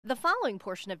The following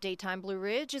portion of Daytime Blue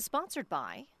Ridge is sponsored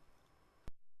by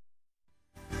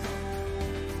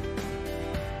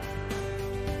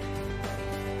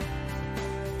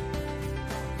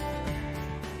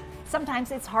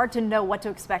Sometimes it's hard to know what to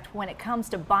expect when it comes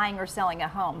to buying or selling a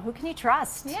home. Who can you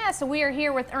trust? Yeah, so we are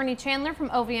here with Ernie Chandler from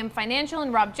OVM Financial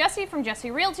and Rob Jessee from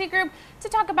Jessee Realty Group to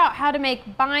talk about how to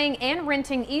make buying and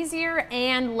renting easier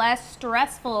and less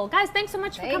stressful. Guys, thanks so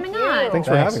much for coming on. Thanks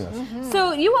for having us.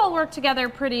 So you all work together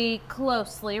pretty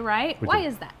closely, right? Why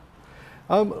is that?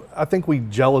 I think we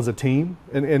gel as a team,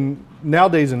 and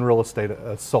nowadays in real estate,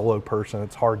 a solo person,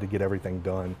 it's hard to get everything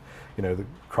done. You know,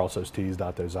 cross those T's,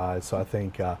 dot those I's. So I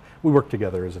think we work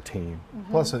together as a team.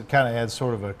 Plus, it kind of adds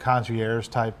sort of a concierge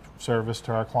type service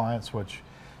to our clients, which,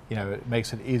 you know, it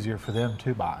makes it easier for them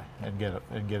to buy and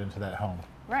get into that home.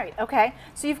 Right, okay.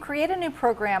 So you've created a new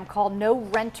program called No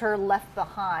Renter Left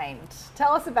Behind.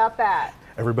 Tell us about that.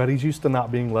 Everybody's used to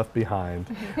not being left behind,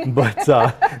 but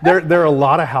there are a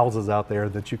lot of houses out there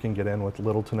that you can get in with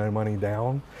little to no money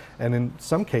down, and in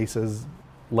some cases,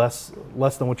 less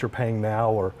than what you're paying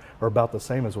now, or about the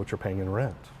same as what you're paying in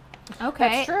rent. Okay,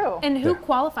 that's true. And who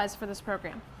qualifies for this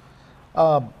program?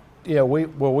 Yeah, we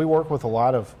work with a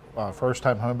lot of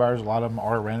first-time home buyers. A lot of them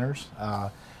are renters.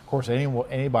 Of course,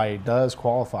 anybody does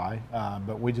qualify,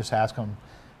 but we just ask them,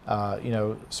 you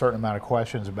know, a certain amount of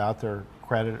questions about their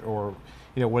credit or,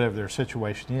 you know, whatever their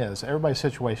situation is. Everybody's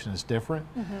situation is different,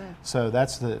 so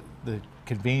that's the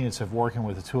convenience of working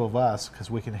with the two of us, because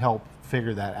we can help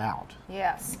figure that out.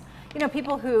 Yes. You know,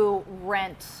 people who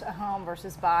rent a home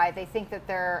versus buy, they think that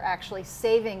they're actually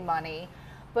saving money,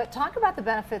 but talk about the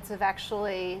benefits of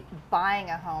actually buying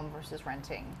a home versus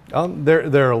renting.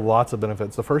 There are lots of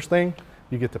benefits. The first thing,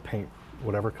 you get to paint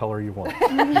whatever color you want.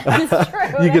 That's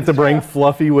true. You get to bring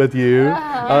Fluffy with you.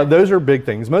 Those are big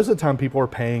things. Most of the time people are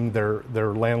paying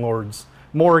their landlord's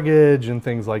mortgage and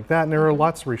things like that, and there are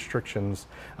lots of restrictions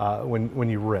when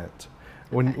you rent.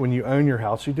 When you own your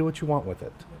house, you do what you want with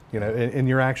it, you know, and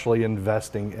you're actually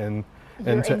investing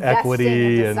into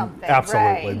equity and something.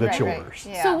 absolutely, that's right. yours.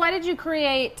 Yeah. So why did you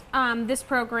create this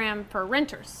program for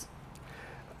renters?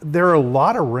 There are a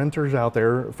lot of renters out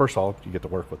there. First of all, you get to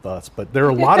work with us, but there are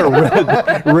a lot of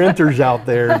renters out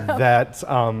there that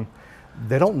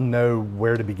they don't know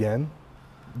where to begin.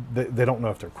 They don't know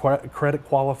if their credit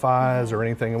qualifies or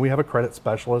anything. And we have a credit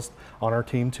specialist on our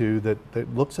team too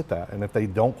that looks at that. And if they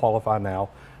don't qualify now,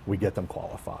 we get them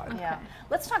qualified. Yeah.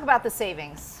 Let's talk about the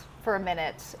savings for a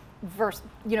minute versus,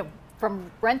 you know, from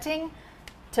renting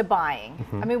to buying.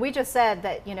 I mean, we just said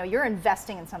that, you know, you're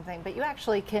investing in something, but you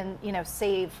actually can, you know,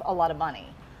 save a lot of money.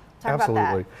 Talk Absolutely.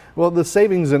 about that. Well, the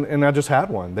savings, and I just had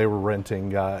one. They were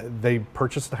renting. They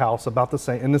purchased a house about the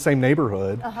same in the same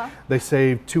neighborhood. They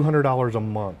saved $200 a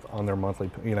month on their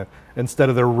monthly, you know, instead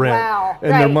of their rent. Wow.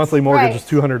 And their monthly mortgage is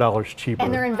 $200 cheaper.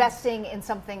 And they're investing in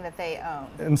something that they own.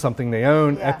 In something they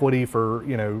own, equity for,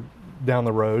 you know, down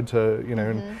the road to, you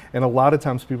know, and a lot of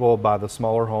times people will buy the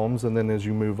smaller homes, and then as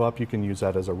you move up, you can use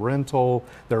that as a rental.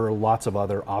 There are lots of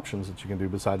other options that you can do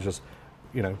besides just,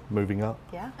 you know, moving up.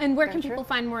 Yeah. And where can people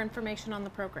find more information on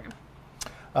the program?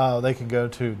 They can go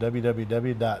to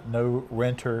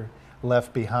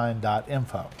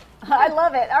www.norenterleftbehind.info. I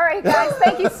love it. All right, guys,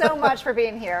 thank you so much for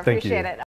being here. Thank Appreciate you. it.